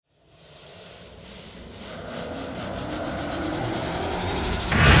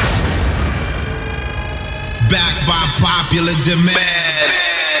popular demand.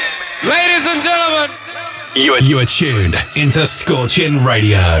 Ladies and gentlemen, you are tuned into Scorching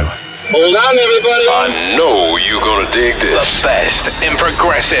Radio. Hold on, everybody. I know you're gonna dig this. The best in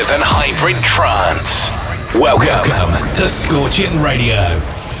progressive and hybrid trance. Welcome to Scorching Radio.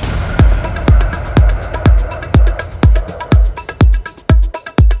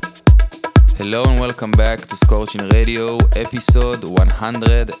 Hello and welcome back to Scorching Radio, episode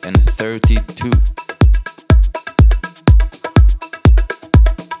 132.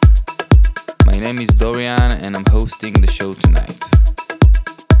 My name is Dorian and I'm hosting the show tonight.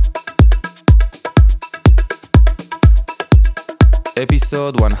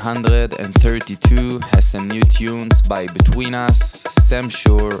 Episode 132 has some new tunes by Between Us, Sam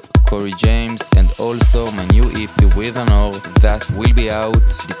Shore, Corey James, and also my new EP With Honor that will be out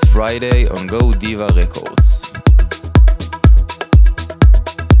this Friday on Go Diva Records.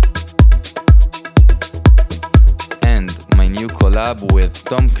 And my new collab with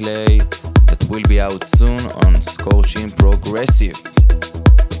Tom Clay that will be out soon on Scorching Progressive.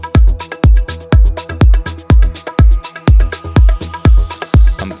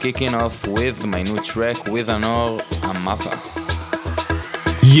 I'm kicking off with my new track With Honor, Amapa.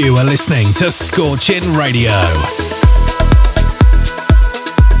 You are listening to Scorching Radio.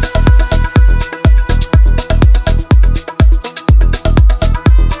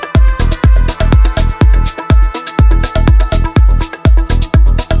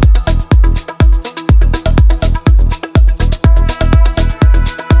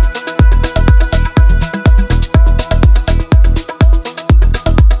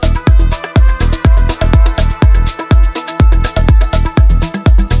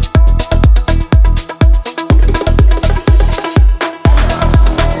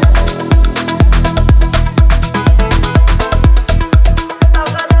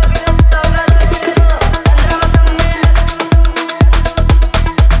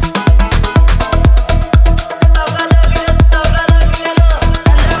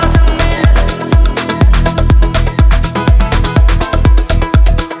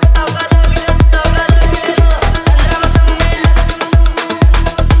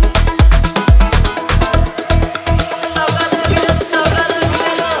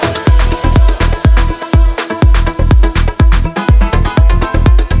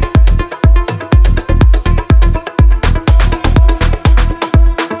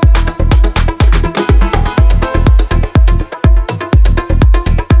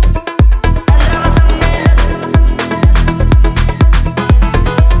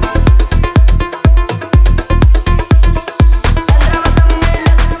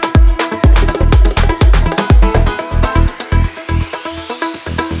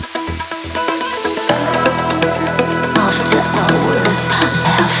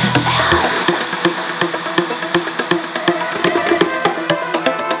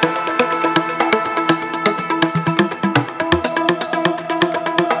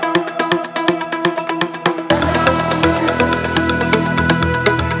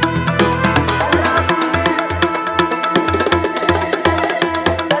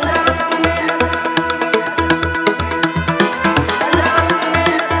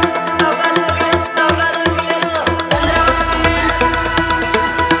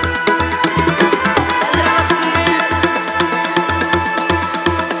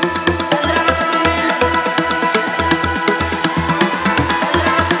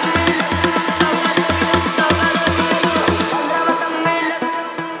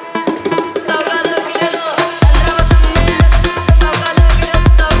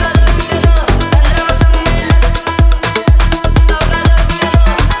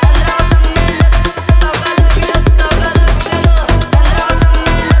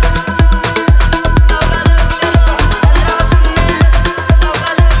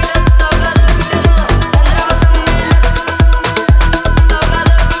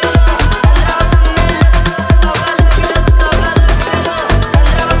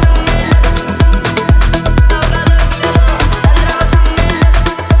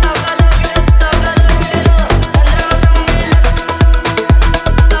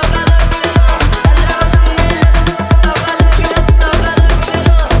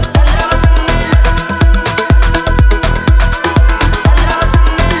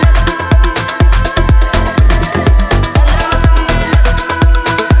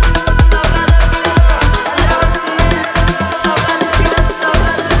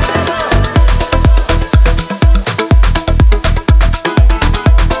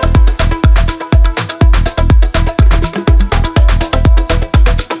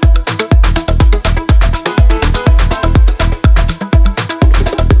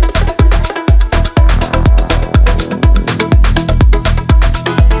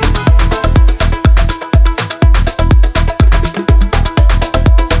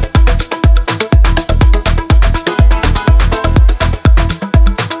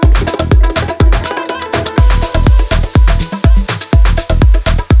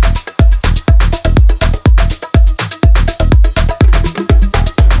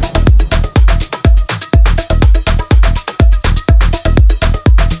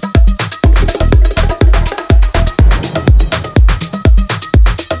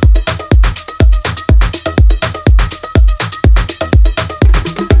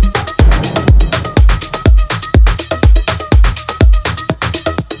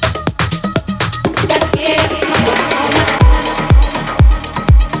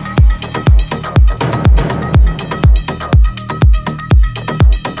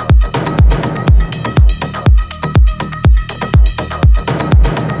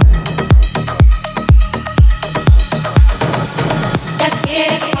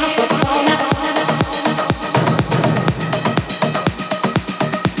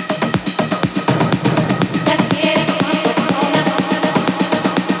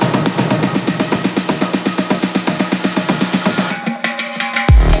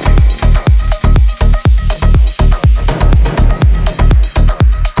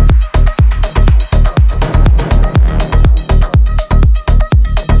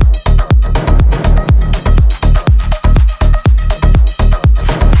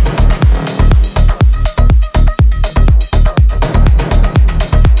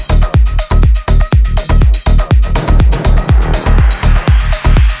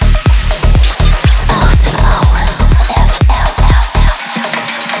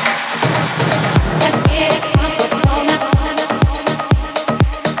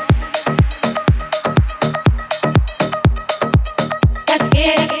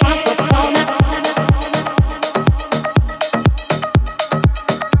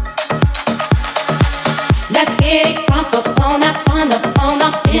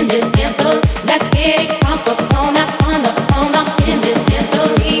 in this dancer. Let's get it crunk up on up, on up, on up in this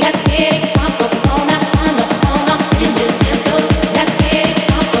dancery. Let's get it crunk up on up, on up, on up in this dancer. Let's get it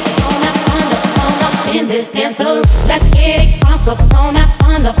crunk up on up, on up, on up in this dancer. Let's get it crunk up on up,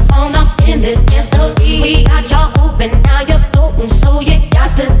 on up, on up in this dancery. We got y'all open, now you're floating, so you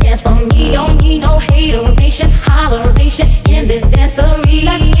got to dance for me. Don't need no hateration, holleration in this dancery.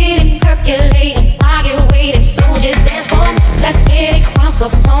 Let's get it percolating, while you're waiting, so just dance for me. Let's get it crunk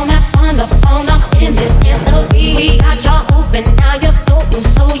up on up, on up in this dancery. We got y'all open, now you're floating,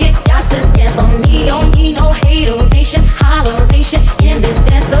 so you got to dance for me. Don't need no hateration, holleration in this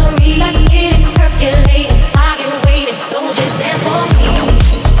dancery. Let's get it percolating, while you're waiting, so just dance for me.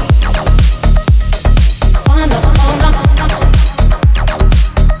 On up,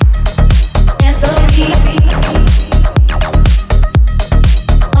 dancery.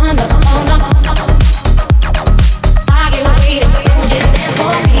 On up, while you're waiting, so just dance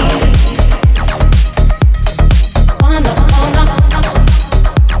for me. On up,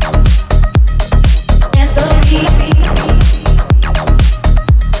 dancery.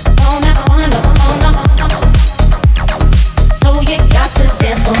 On up, so you got to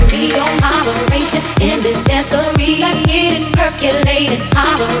dance for me. On holleration in this dancery. Let's get it percolated.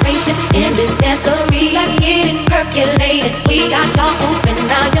 Holleration in this dancery. Let's get it percolated. We got y'all open,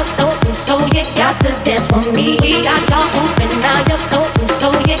 now you're floating, so you got to dance for me. We got y'all open, now you're floating,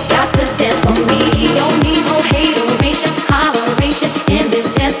 so you got to dance for me. Don't need no hateration, holleration in this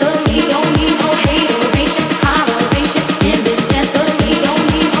dancery. Don't need no hateration, holleration in this dancery. Don't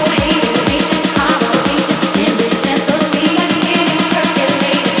need no hateration, holleration in this dancery. Let's get it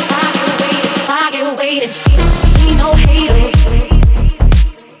percolated. While you're waiting, need no hater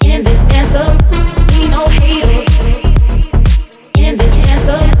in this dancer. Need no hater in this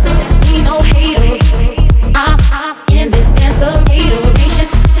dancer. Need no hater. I'm in this dancer. Hateration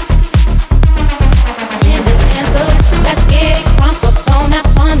in this dancer. Let's get it crunk up on up,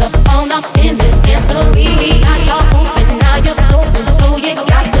 on up in this dancer. We got y'all open, now you're floating, so you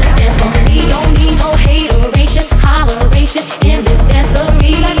got to dance for me. Don't need no hateration, holleration in this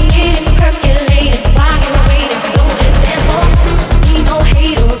dancery. Let's get it percolated while you're waiting, so just dance for me. Need no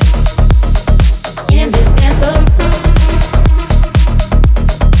hater in this dancer.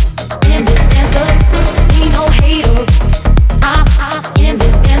 In this dancer, need no hater. I'm in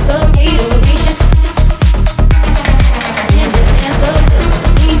this dancer. Hateration in this dancer.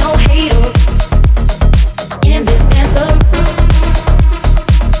 Need no hater in this dancer.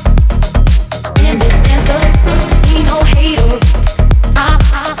 In this dancer, need no hater. I'm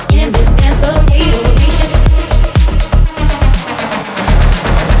in this dancer. Hateration.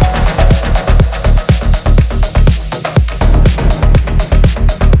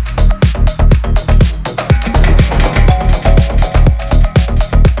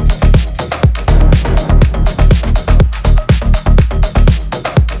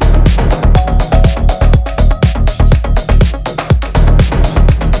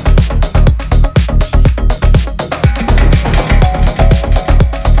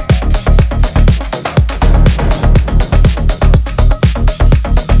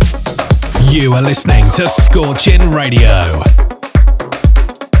 You are listening to Scorchin' Radio.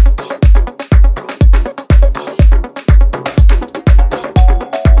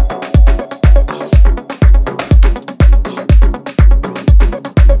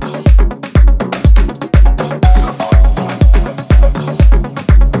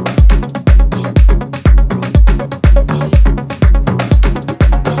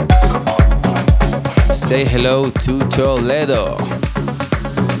 Say hello to Toledo.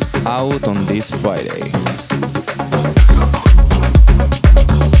 Out on this Friday.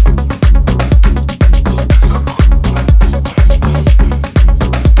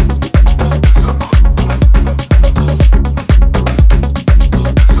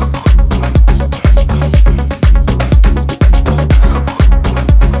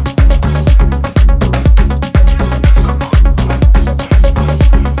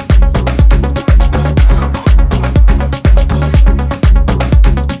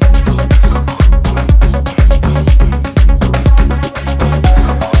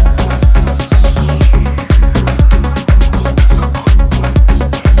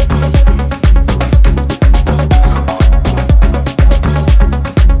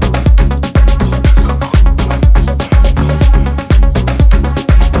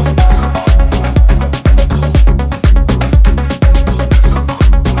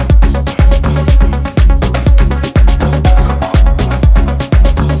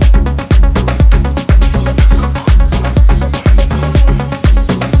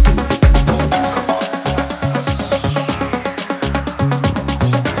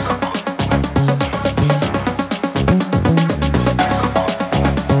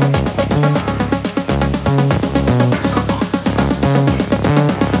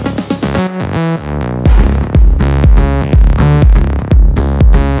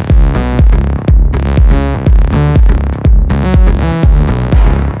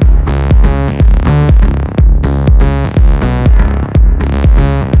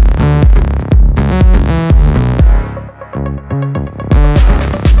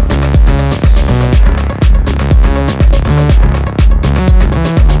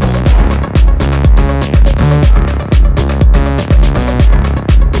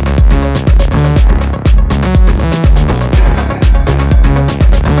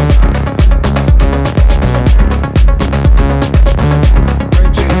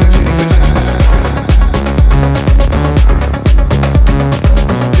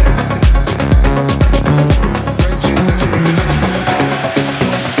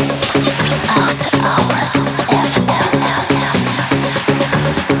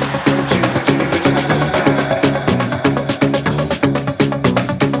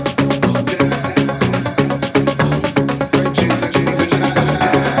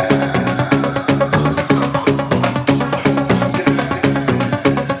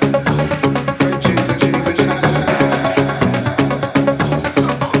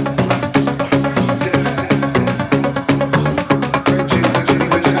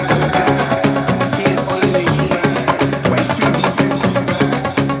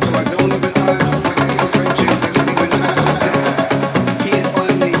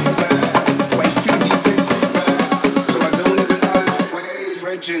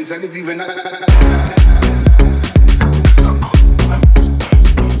 vibrations, and it's even.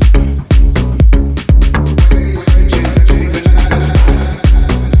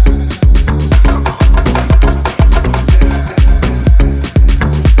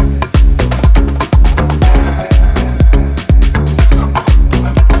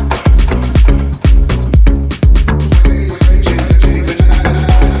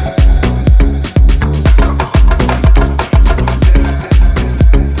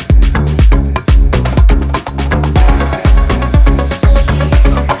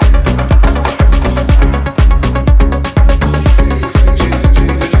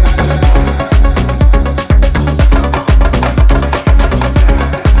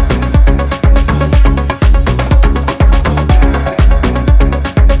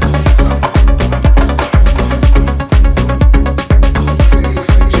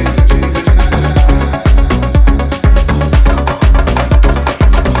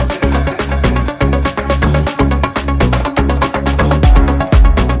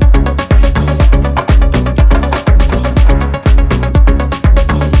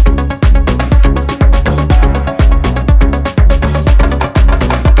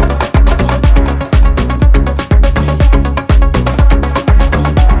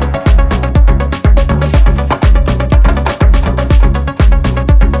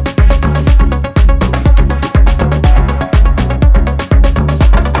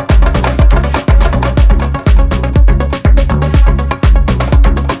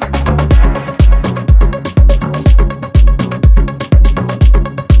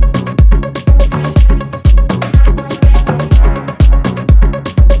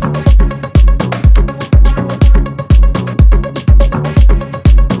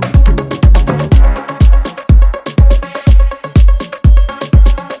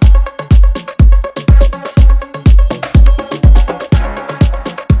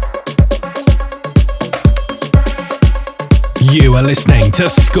 You are listening to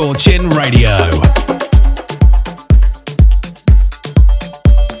Scorchin' Radio.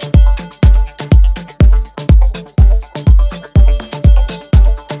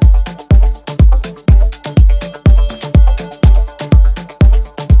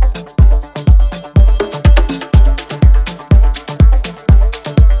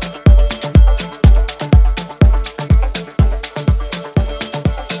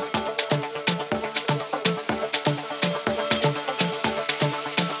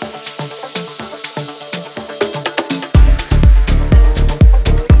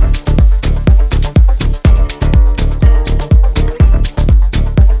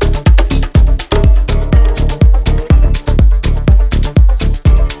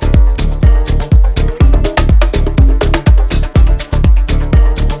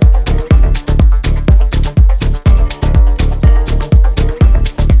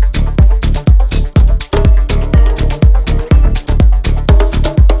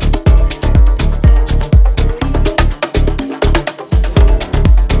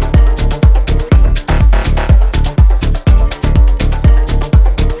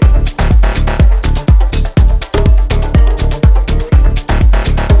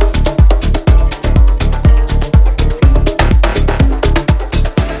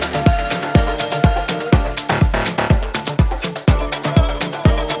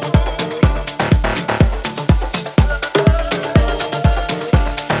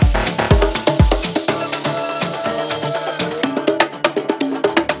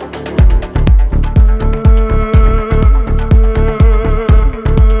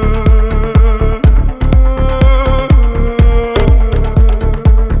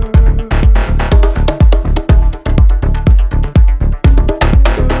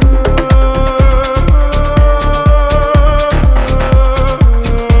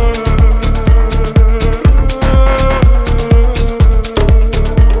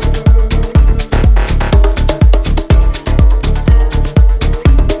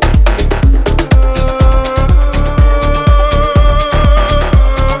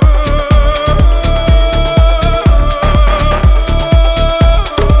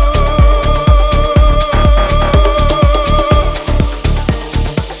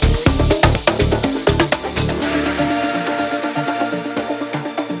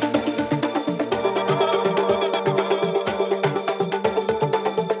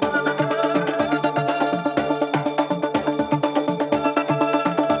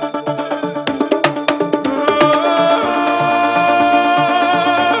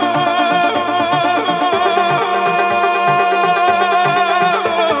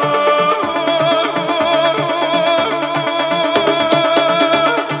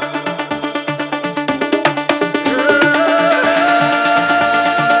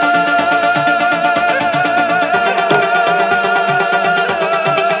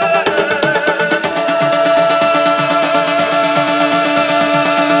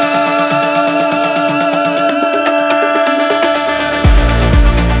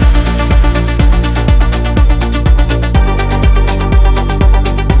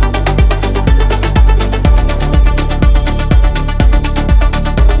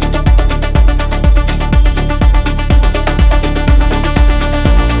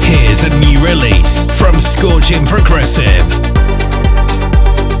 is a new release from Scorching Progressive.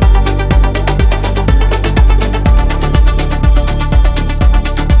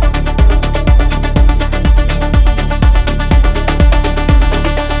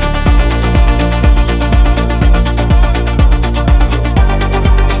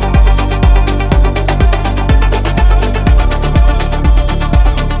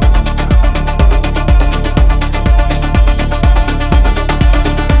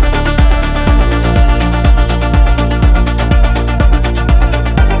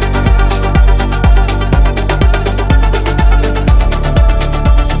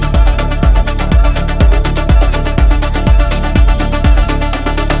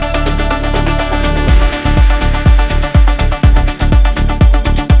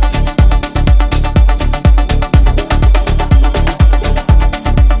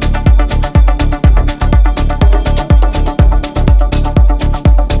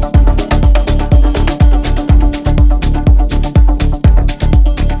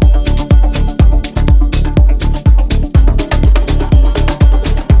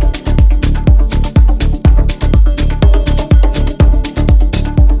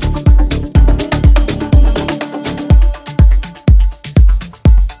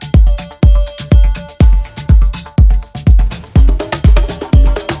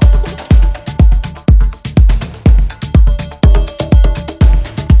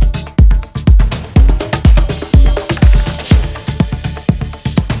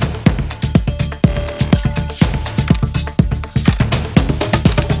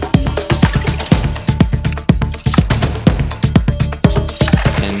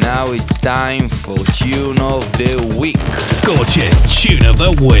 Time for Tune of the Week. Scorching Tune of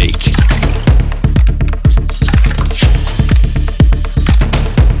the Week.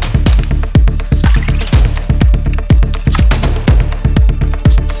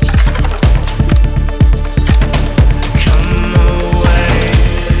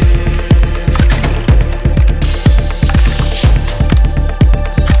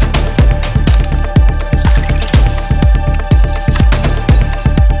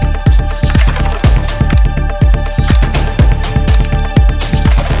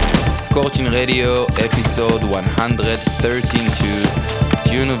 Scorching Radio episode 132.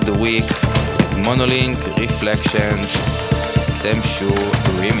 Tune of the week is Monolink Reflections Sam Shure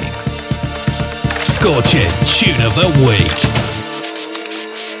remix. Scorching Tune of the Week.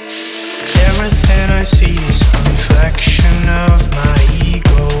 Everything I see is a reflection of my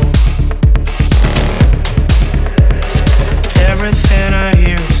ego. Everything I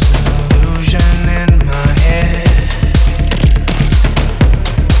hear is an illusion in my head.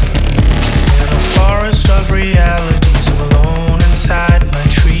 Forest of realities, I'm alone inside my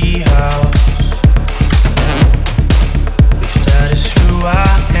treehouse. If that is who I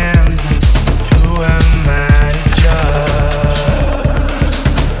am, who am I to judge?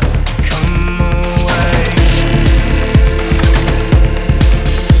 Come away.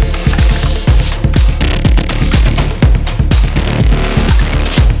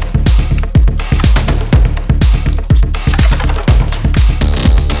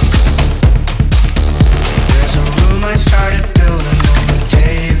 I started building on the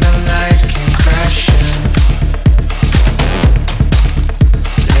day the light came crashing.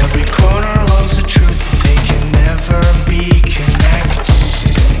 Every corner holds the truth, but they can never be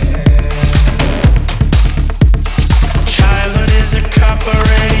connected. Childhood is a cup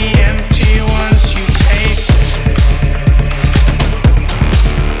already empty once you taste it.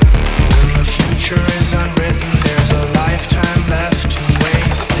 When the future is unwritten, there's a lifetime left to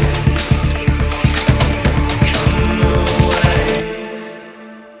waste it.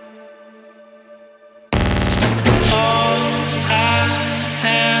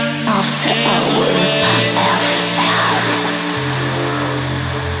 After hours FM.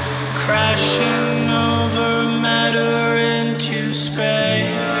 Crashing over matter into space.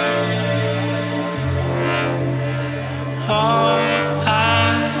 All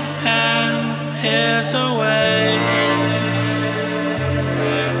I am is away,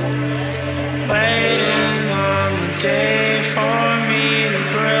 waiting on the day for me to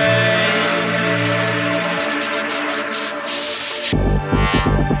break.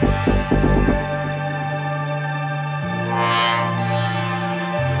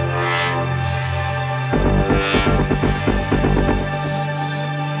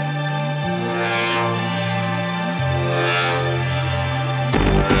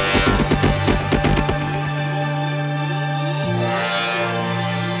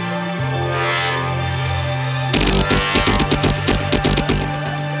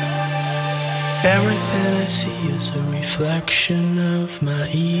 Everything I see is a reflection reflection of my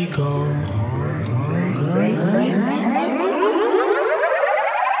ego.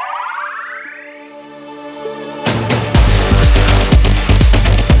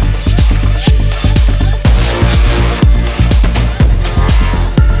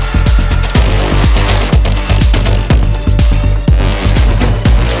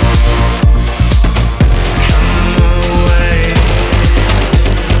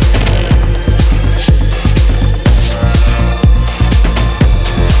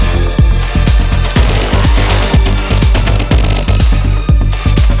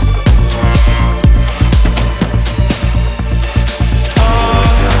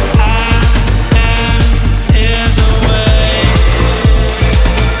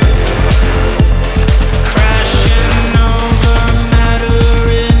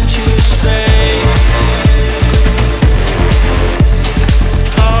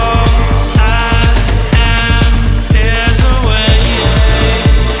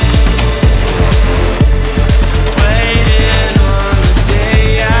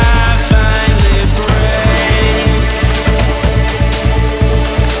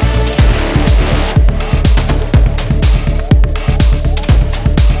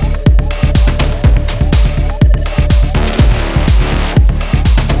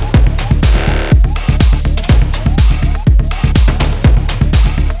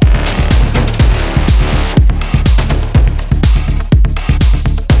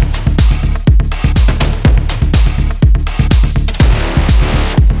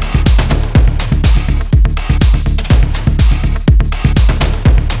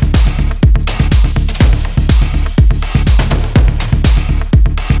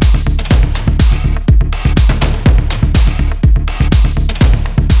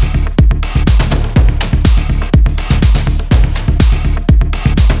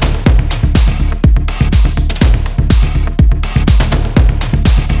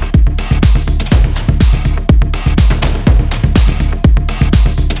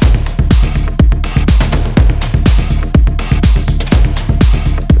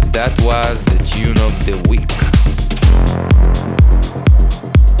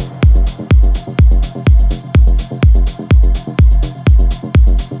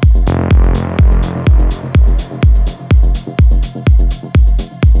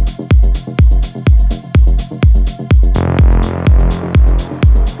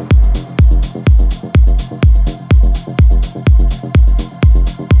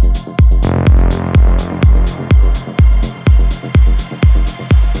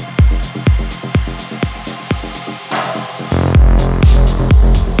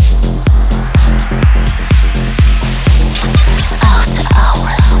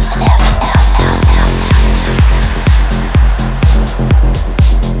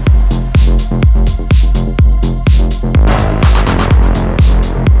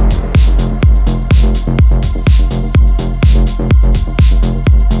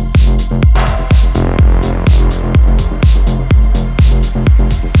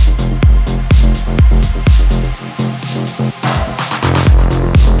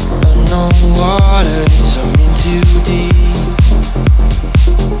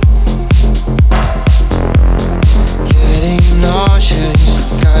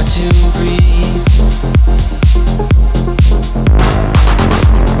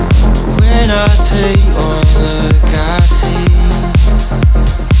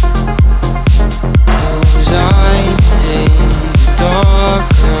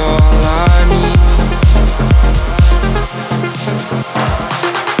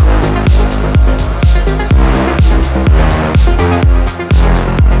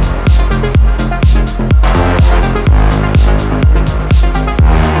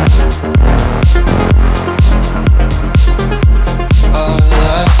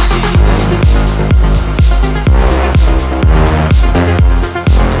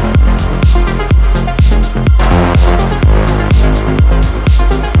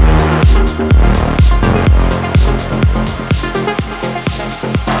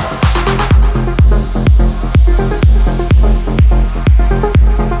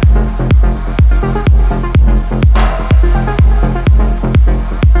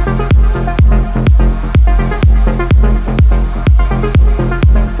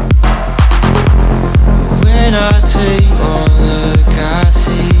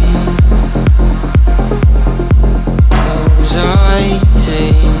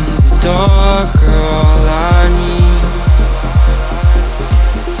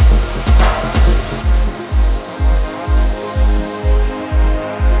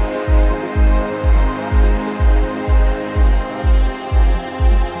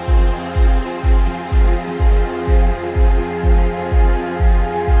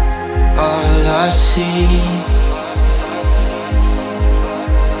 I see.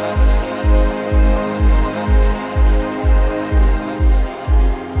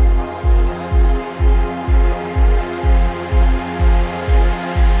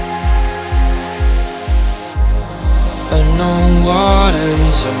 Unknown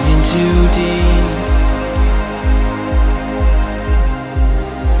waters, I'm in too deep.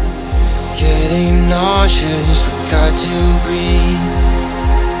 Getting nauseous, forgot to breathe.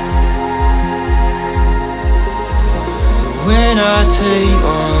 But when I take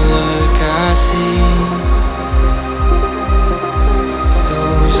one look, I see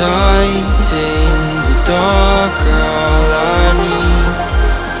those eyes in the dark, are all I need.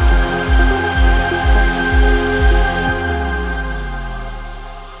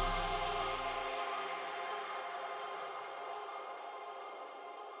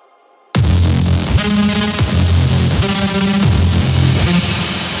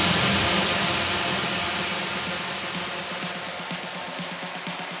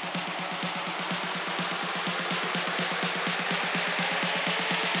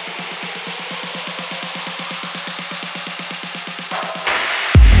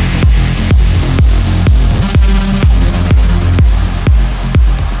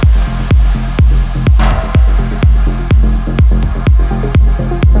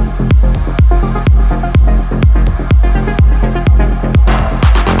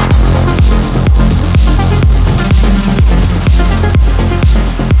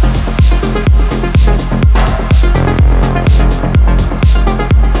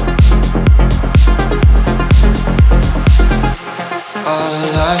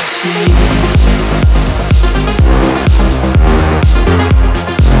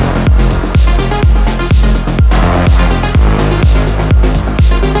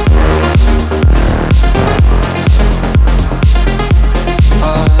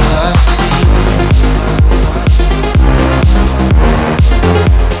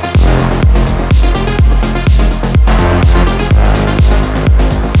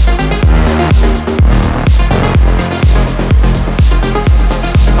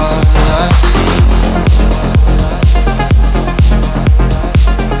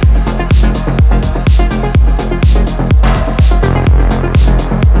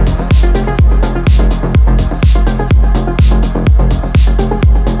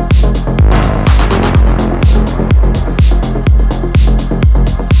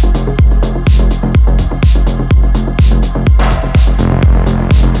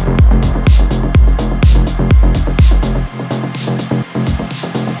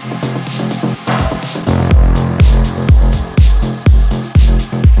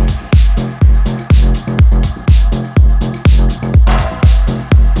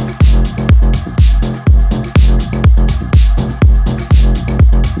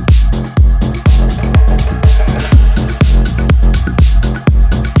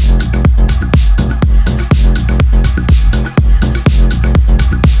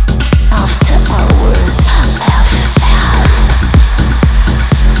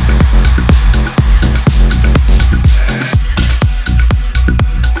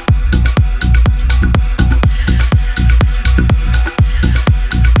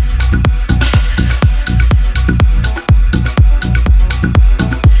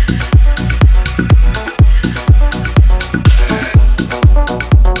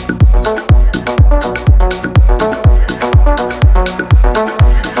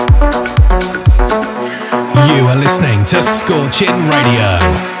 To Scorching Radio.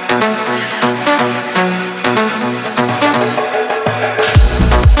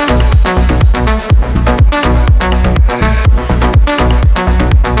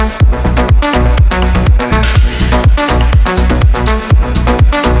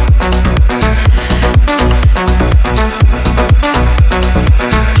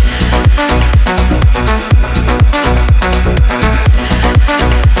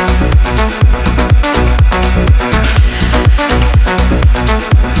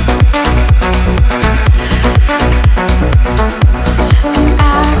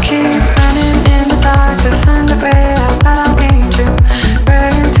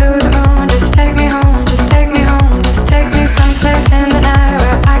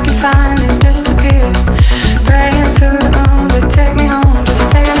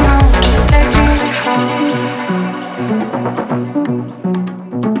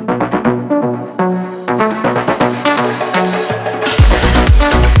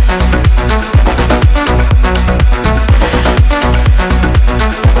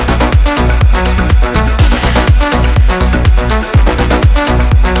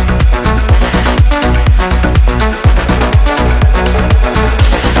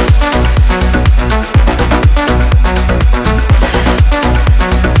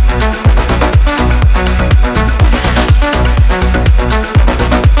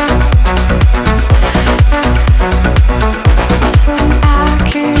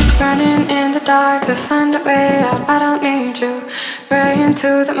 running in the dark to find a way out. I don't need you. Praying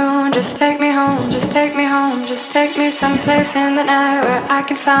to the moon, just take me home, just take me home, just take me someplace in the night where I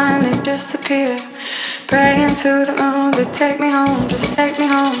can finally disappear. Praying to the moon to take me home, just take me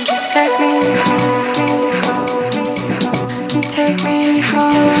home, just take me home, take me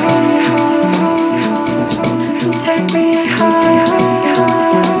home, take me home,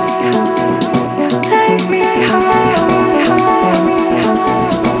 take me home.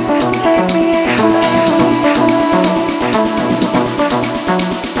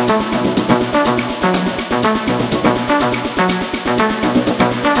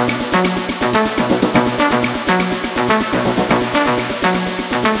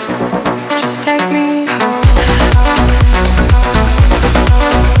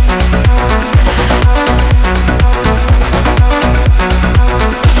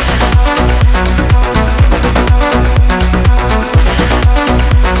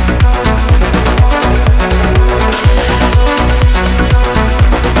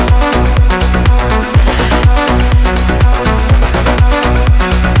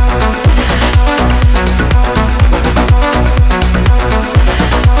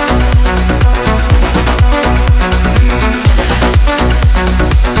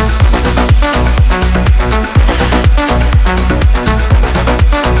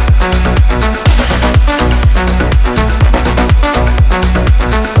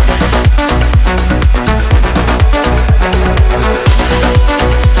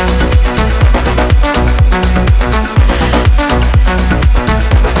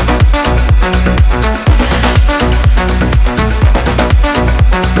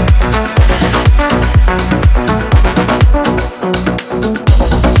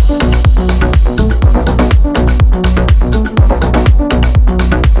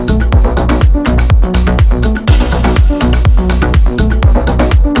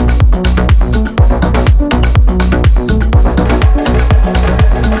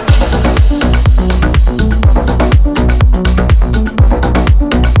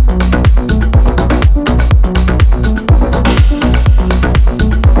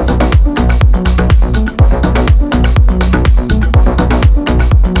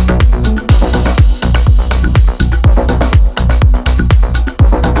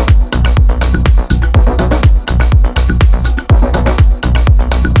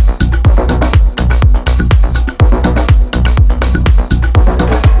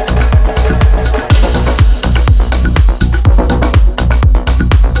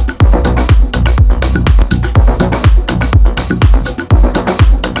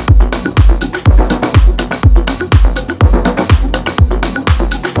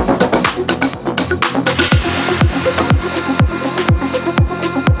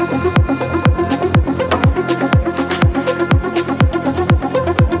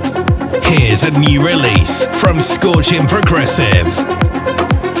 Here's a new release from Scorching Progressive.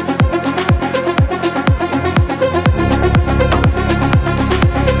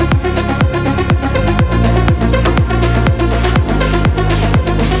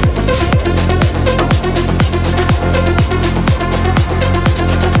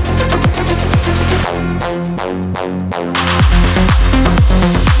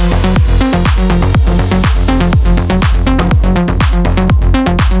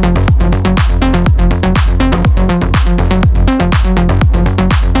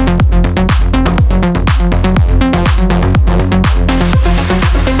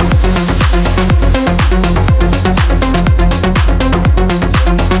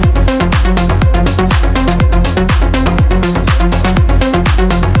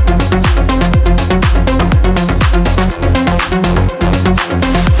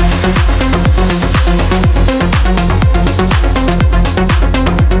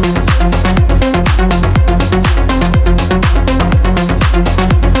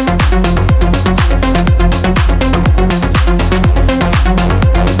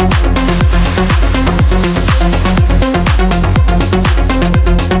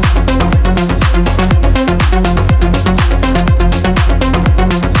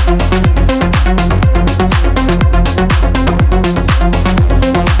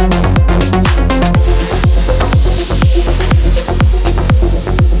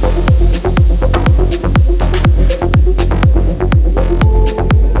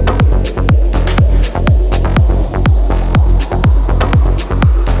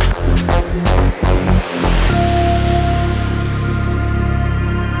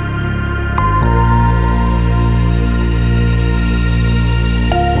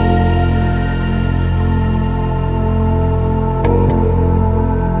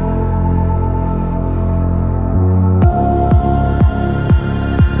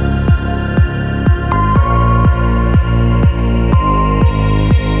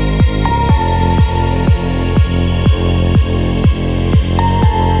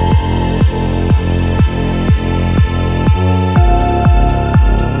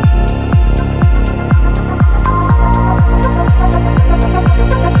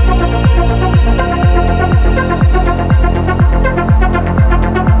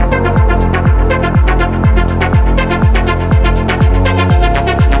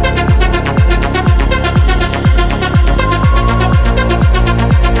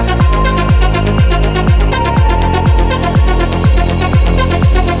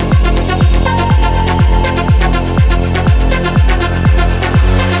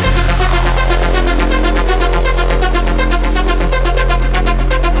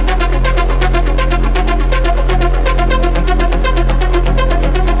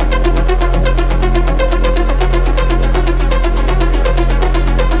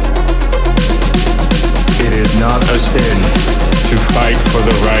 not a sin to fight for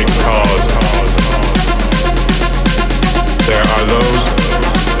the right cause. There are those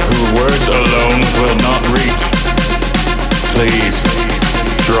who words alone will not reach. Please,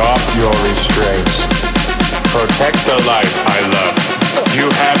 drop your restraints. Protect the life I love. You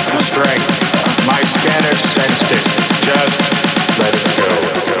have the strength. My scanner sensed it. Just let it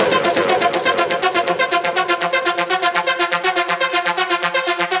go.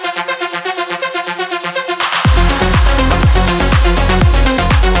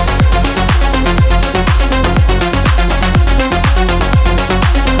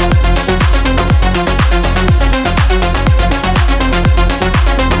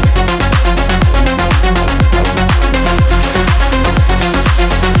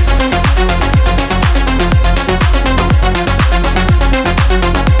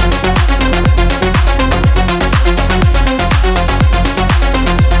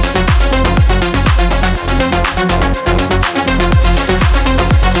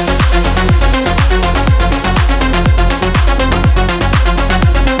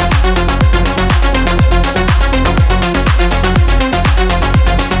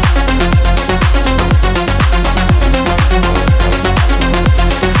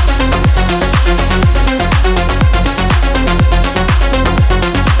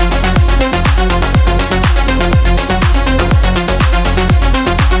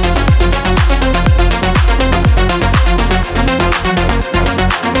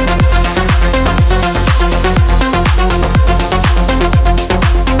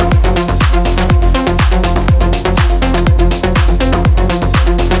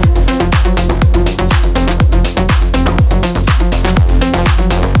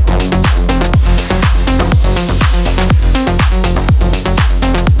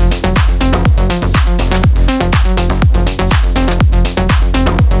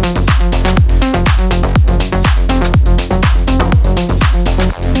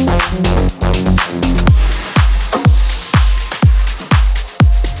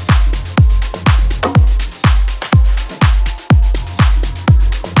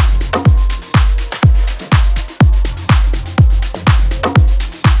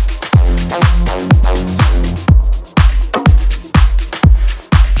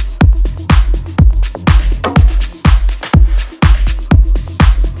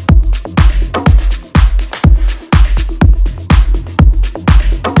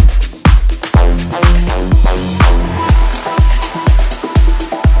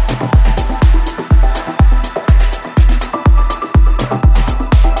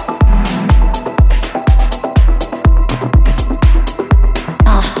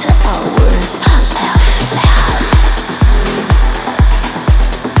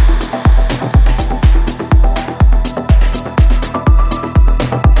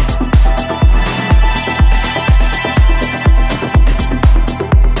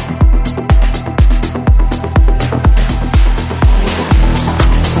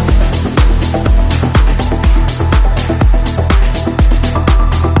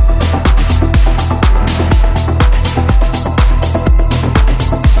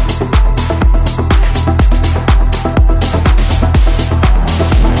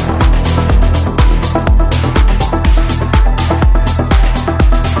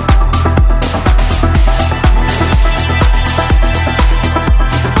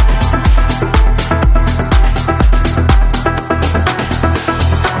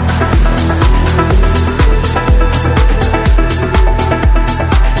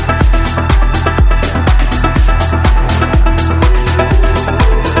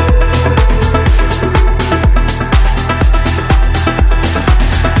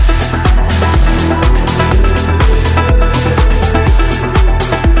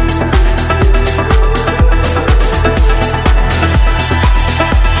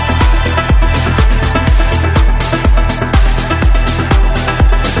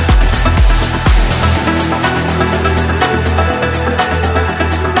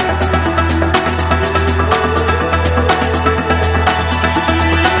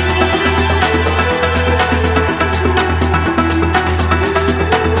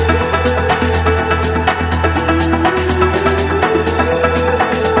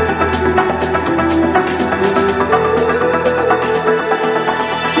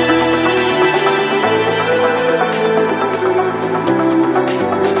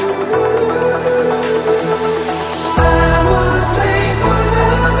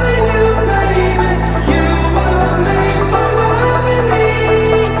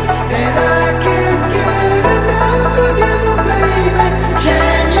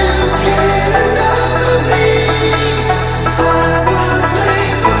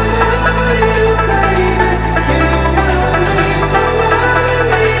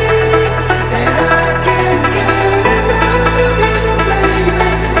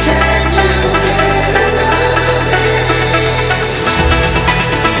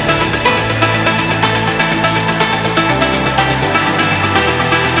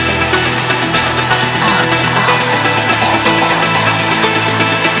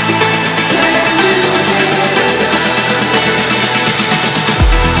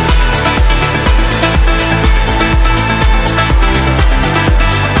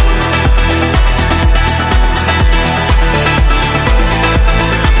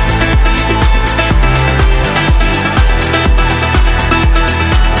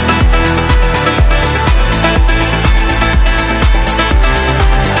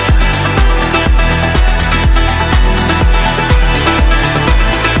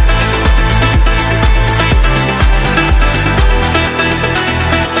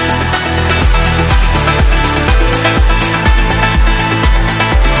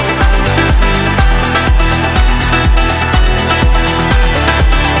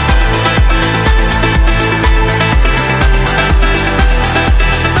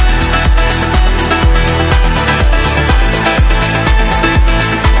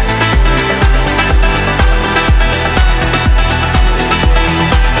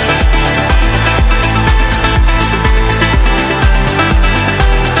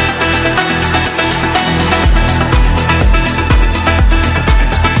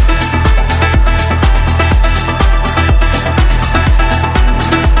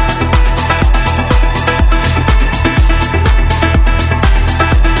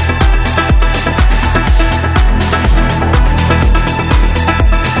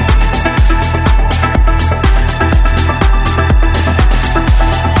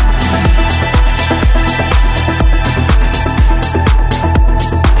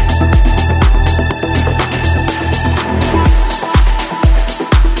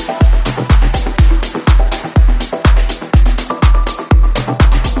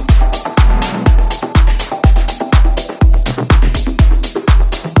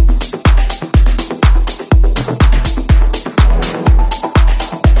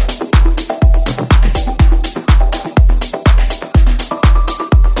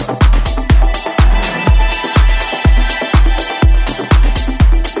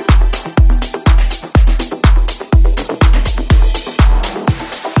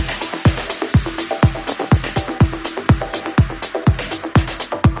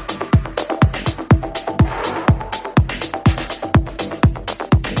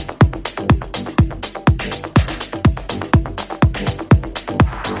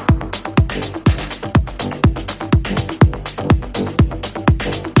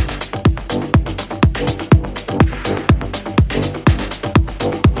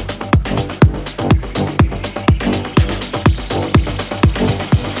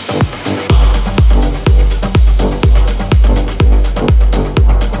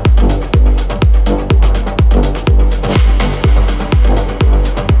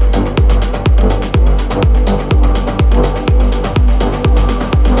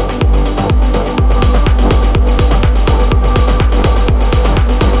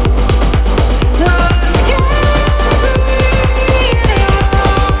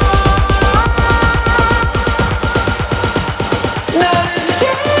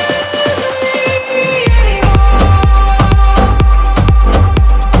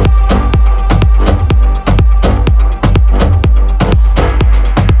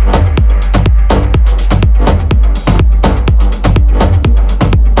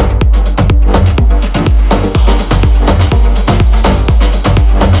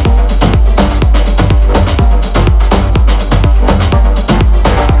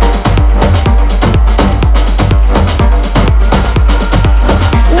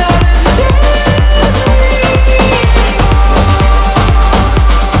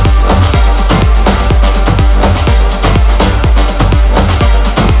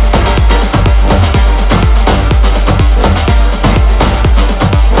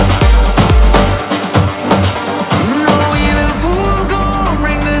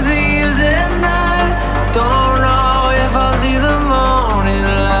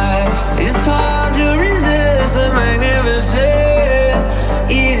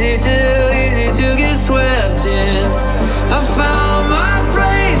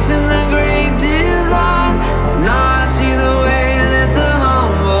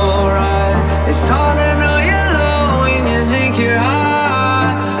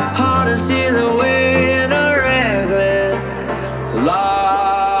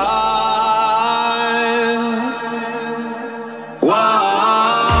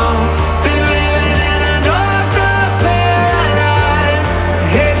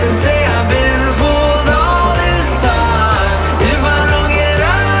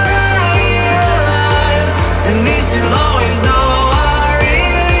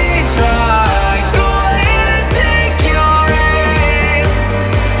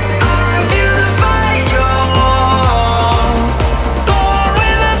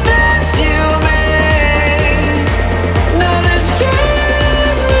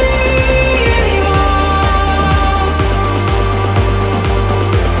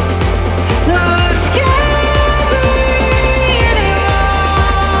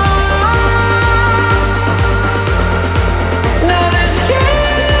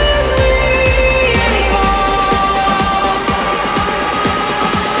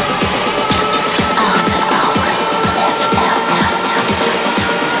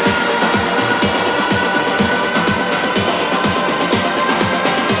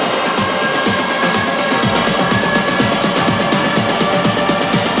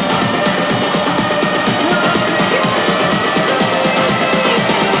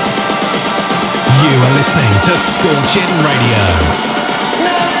 to Scorching Radio.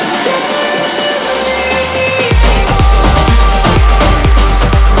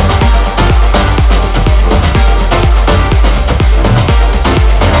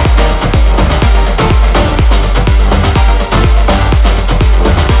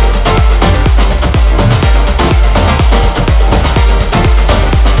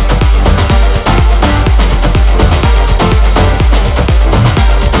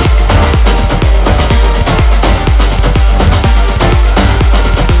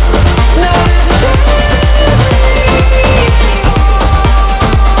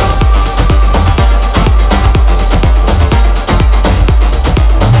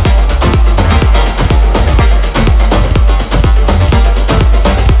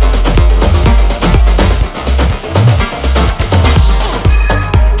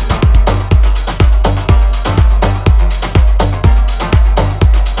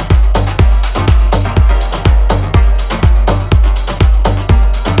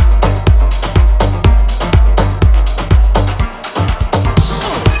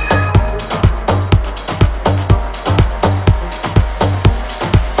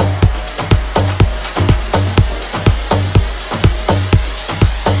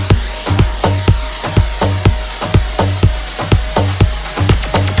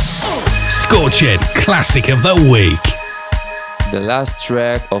 Scorching Classic of the Week. The last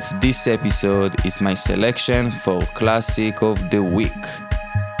track of this episode is my selection for Classic of the Week.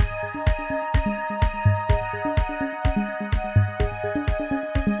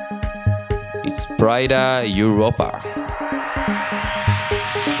 It's Prida Europa.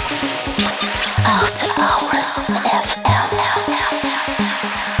 After Hours FM.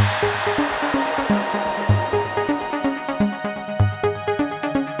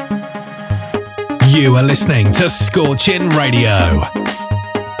 You are listening to Scorching Radio.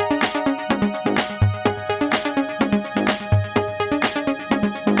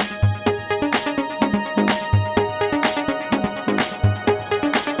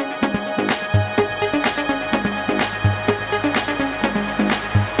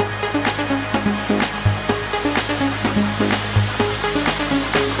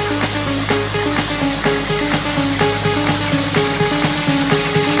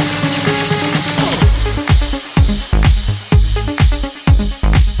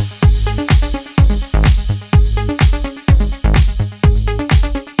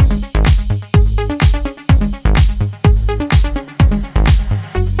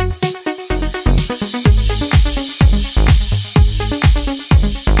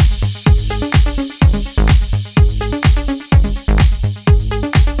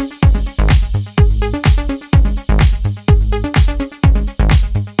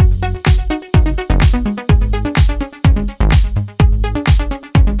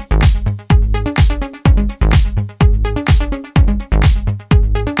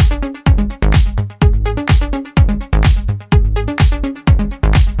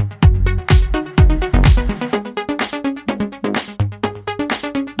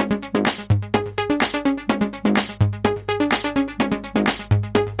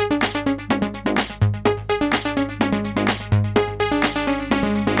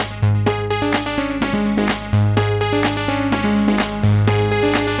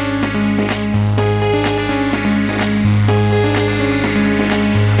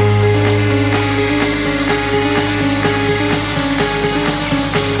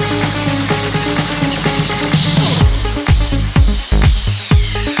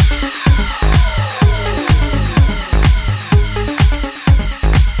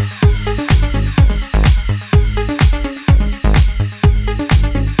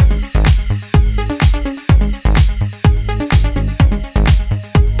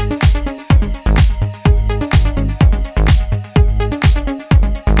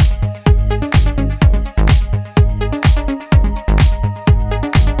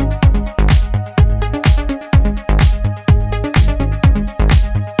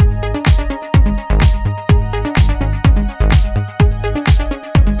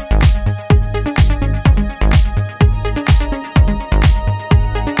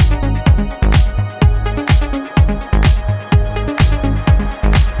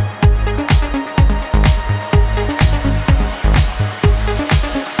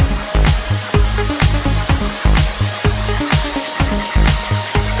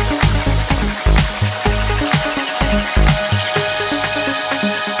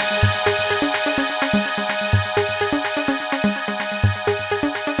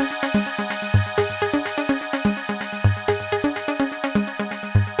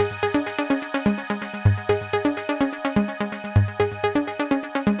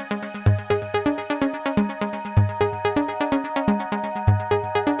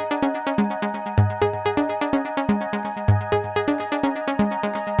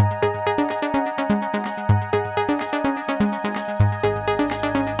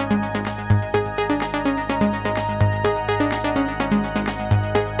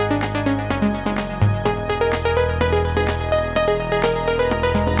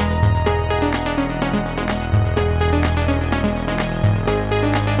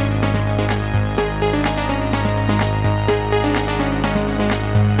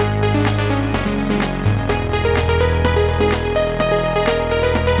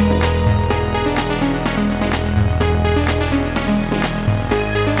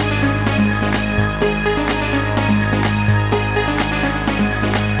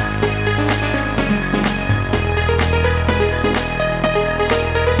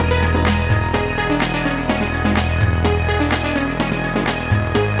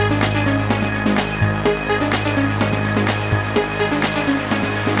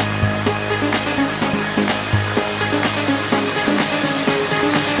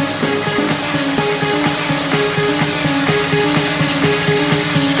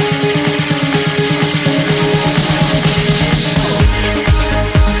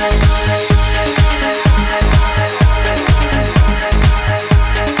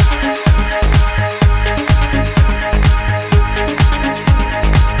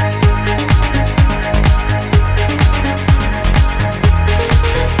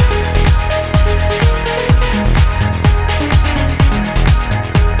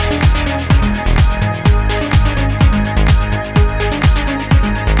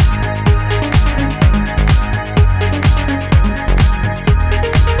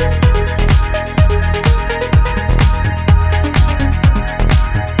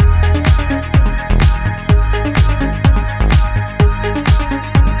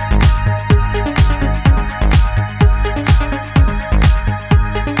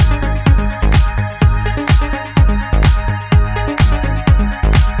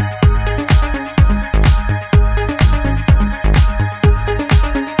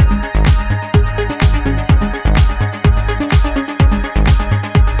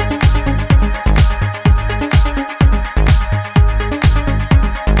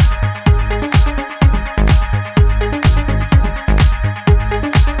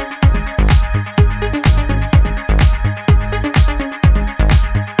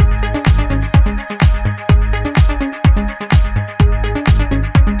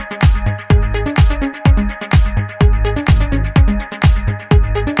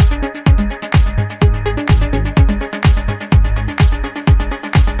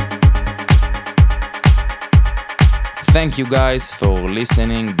 Thank you guys for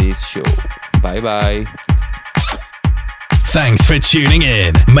listening this show. Bye bye. Thanks for tuning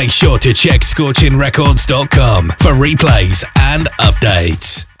in. Make sure to check scorchingrecords.com for replays and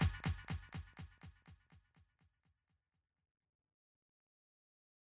updates.